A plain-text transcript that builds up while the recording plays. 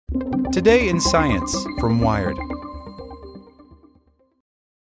Today in Science from Wired.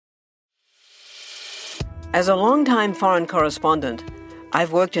 As a longtime foreign correspondent,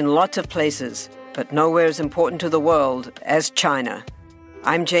 I've worked in lots of places, but nowhere as important to the world as China.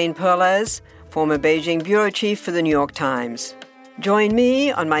 I'm Jane Perlez, former Beijing bureau chief for the New York Times. Join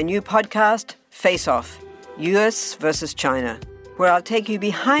me on my new podcast, Face Off, U.S. versus China, where I'll take you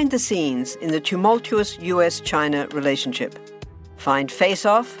behind the scenes in the tumultuous U.S.-China relationship. Find Face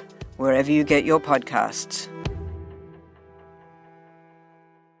Off wherever you get your podcasts.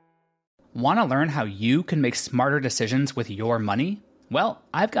 Want to learn how you can make smarter decisions with your money? Well,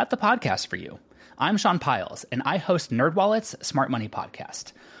 I've got the podcast for you. I'm Sean Piles, and I host NerdWallet's Smart Money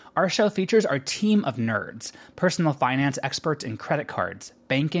Podcast. Our show features our team of nerds, personal finance experts in credit cards,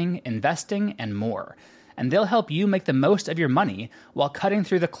 banking, investing, and more. And they'll help you make the most of your money while cutting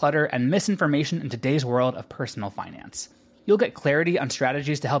through the clutter and misinformation in today's world of personal finance. You'll get clarity on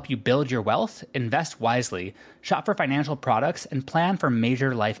strategies to help you build your wealth, invest wisely, shop for financial products, and plan for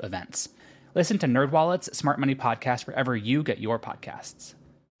major life events. Listen to NerdWallet's Smart Money Podcast wherever you get your podcasts.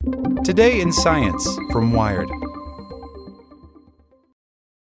 Today in Science from Wired.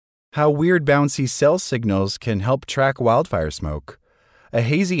 How weird bouncy cell signals can help track wildfire smoke. A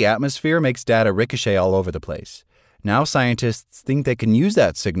hazy atmosphere makes data ricochet all over the place. Now scientists think they can use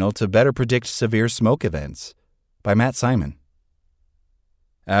that signal to better predict severe smoke events. By Matt Simon.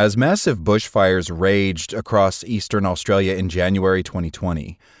 As massive bushfires raged across eastern Australia in January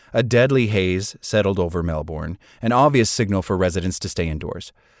 2020, a deadly haze settled over Melbourne, an obvious signal for residents to stay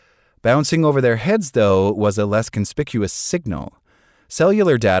indoors. Bouncing over their heads, though, was a less conspicuous signal.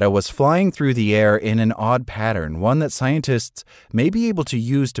 Cellular data was flying through the air in an odd pattern, one that scientists may be able to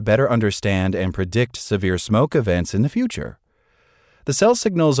use to better understand and predict severe smoke events in the future. The cell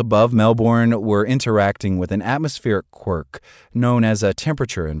signals above Melbourne were interacting with an atmospheric quirk known as a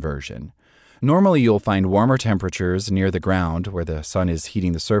temperature inversion. Normally, you'll find warmer temperatures near the ground, where the sun is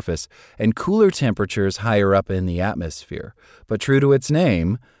heating the surface, and cooler temperatures higher up in the atmosphere. But true to its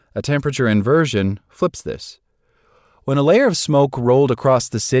name, a temperature inversion flips this. When a layer of smoke rolled across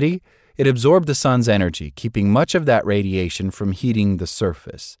the city, it absorbed the sun's energy, keeping much of that radiation from heating the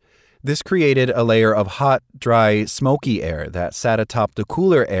surface. This created a layer of hot, dry, smoky air that sat atop the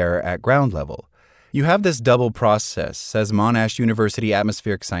cooler air at ground level. You have this double process, says Monash University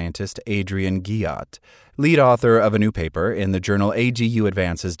atmospheric scientist Adrian Guillat, lead author of a new paper in the journal AGU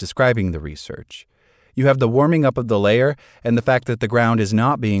Advances describing the research. You have the warming up of the layer and the fact that the ground is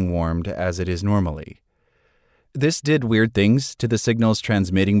not being warmed as it is normally. This did weird things to the signals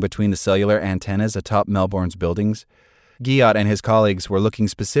transmitting between the cellular antennas atop Melbourne's buildings. Guillat and his colleagues were looking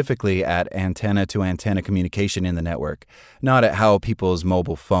specifically at antenna-to-antenna communication in the network, not at how people's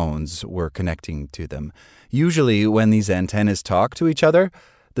mobile phones were connecting to them. Usually, when these antennas talk to each other,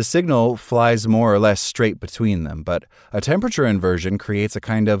 the signal flies more or less straight between them, but a temperature inversion creates a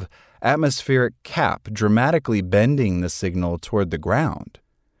kind of atmospheric cap, dramatically bending the signal toward the ground.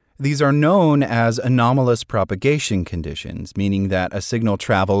 These are known as anomalous propagation conditions, meaning that a signal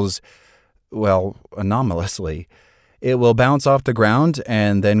travels, anomalously. It will bounce off the ground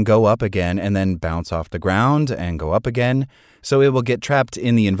and then go up again and then bounce off the ground and go up again, so it will get trapped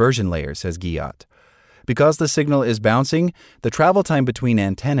in the inversion layer, says Guillat. Because the signal is bouncing, the travel time between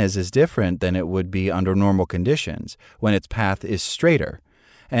antennas is different than it would be under normal conditions, when its path is straighter.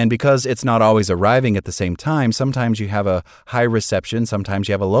 And because it's not always arriving at the same time, sometimes you have a high reception, sometimes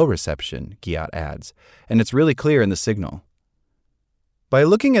you have a low reception, Guillat adds. And it's really clear in the signal. By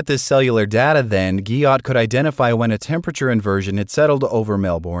looking at this cellular data, then, Guillat could identify when a temperature inversion had settled over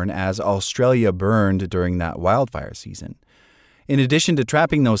Melbourne as Australia burned during that wildfire season. In addition to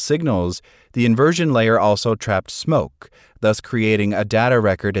trapping those signals, the inversion layer also trapped smoke, thus creating a data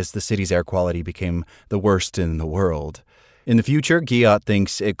record as the city's air quality became the worst in the world. In the future, Guillat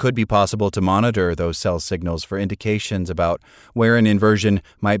thinks it could be possible to monitor those cell signals for indications about where an inversion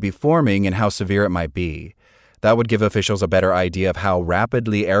might be forming and how severe it might be. That would give officials a better idea of how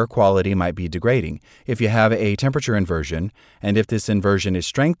rapidly air quality might be degrading. If you have a temperature inversion, and if this inversion is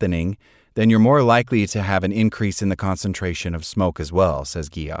strengthening, then you're more likely to have an increase in the concentration of smoke as well, says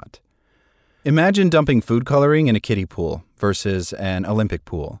Guillat. Imagine dumping food coloring in a kiddie pool versus an Olympic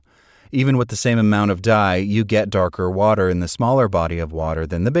pool. Even with the same amount of dye, you get darker water in the smaller body of water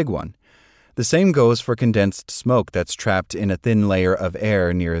than the big one. The same goes for condensed smoke that's trapped in a thin layer of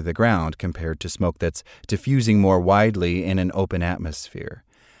air near the ground compared to smoke that's diffusing more widely in an open atmosphere.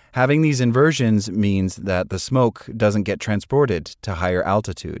 Having these inversions means that the smoke doesn't get transported to higher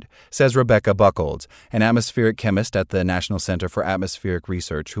altitude, says Rebecca Buchholz, an atmospheric chemist at the National Center for Atmospheric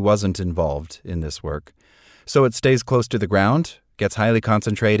Research who wasn't involved in this work. So it stays close to the ground, gets highly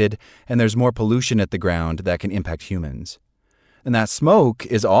concentrated, and there's more pollution at the ground that can impact humans. And that smoke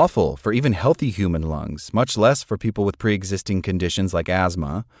is awful for even healthy human lungs, much less for people with pre-existing conditions like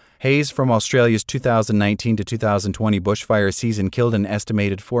asthma. Haze from Australia's 2019 to 2020 bushfire season killed an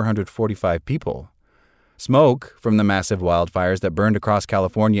estimated 445 people. Smoke from the massive wildfires that burned across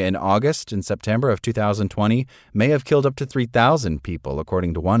California in August and September of 2020 may have killed up to 3,000 people,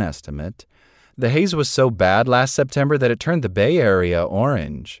 according to one estimate. The haze was so bad last September that it turned the Bay Area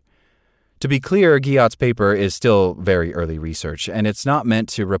orange. To be clear, Guyot's paper is still very early research, and it's not meant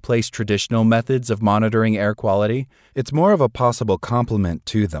to replace traditional methods of monitoring air quality. It's more of a possible complement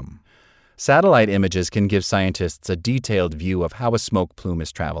to them. Satellite images can give scientists a detailed view of how a smoke plume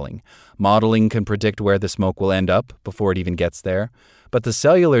is traveling. Modeling can predict where the smoke will end up before it even gets there. But the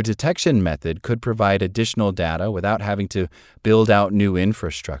cellular detection method could provide additional data without having to build out new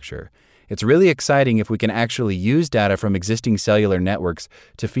infrastructure. It's really exciting if we can actually use data from existing cellular networks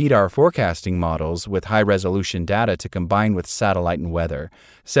to feed our forecasting models with high-resolution data to combine with satellite and weather,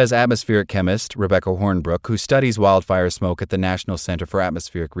 says atmospheric chemist Rebecca Hornbrook, who studies wildfire smoke at the National Center for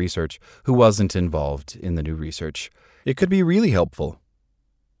Atmospheric Research, who wasn't involved in the new research. It could be really helpful.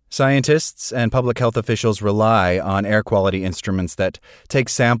 Scientists and public health officials rely on air quality instruments that take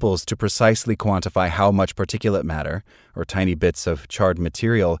samples to precisely quantify how much particulate matter, or tiny bits of charred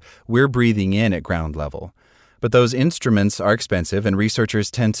material, we're breathing in at ground level. But those instruments are expensive, and researchers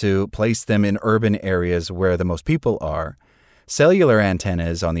tend to place them in urban areas where the most people are. Cellular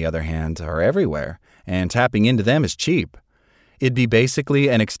antennas, on the other hand, are everywhere, and tapping into them is cheap. It'd be basically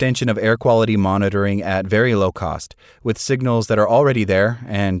an extension of air quality monitoring at very low cost, with signals that are already there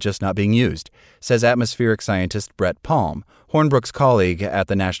and just not being used, says atmospheric scientist Brett Palm, Hornbrook's colleague at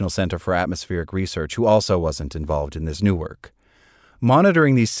the National Center for Atmospheric Research, who also wasn't involved in this new work.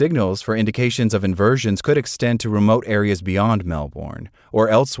 Monitoring these signals for indications of inversions could extend to remote areas beyond Melbourne, or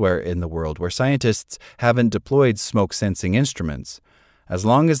elsewhere in the world where scientists haven't deployed smoke-sensing instruments. As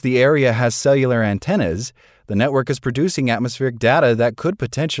long as the area has cellular antennas, the network is producing atmospheric data that could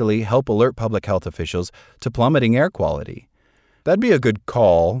potentially help alert public health officials to plummeting air quality. That'd be a good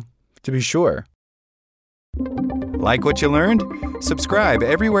call, to be sure. Like what you learned? Subscribe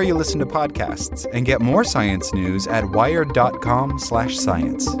everywhere you listen to podcasts and get more science news at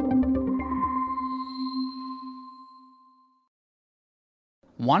wired.com/science.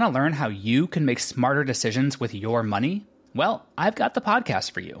 Want to learn how you can make smarter decisions with your money? Well, I've got the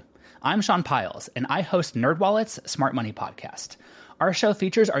podcast for you. I'm Sean Piles, and I host NerdWallet's Smart Money Podcast. Our show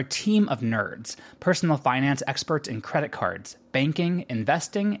features our team of nerds, personal finance experts in credit cards, banking,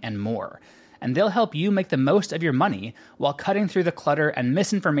 investing, and more. And they'll help you make the most of your money while cutting through the clutter and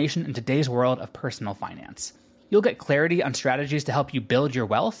misinformation in today's world of personal finance. You'll get clarity on strategies to help you build your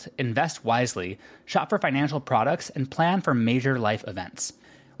wealth, invest wisely, shop for financial products, and plan for major life events.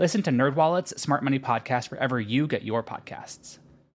 Listen to NerdWallet's Smart Money Podcast wherever you get your podcasts.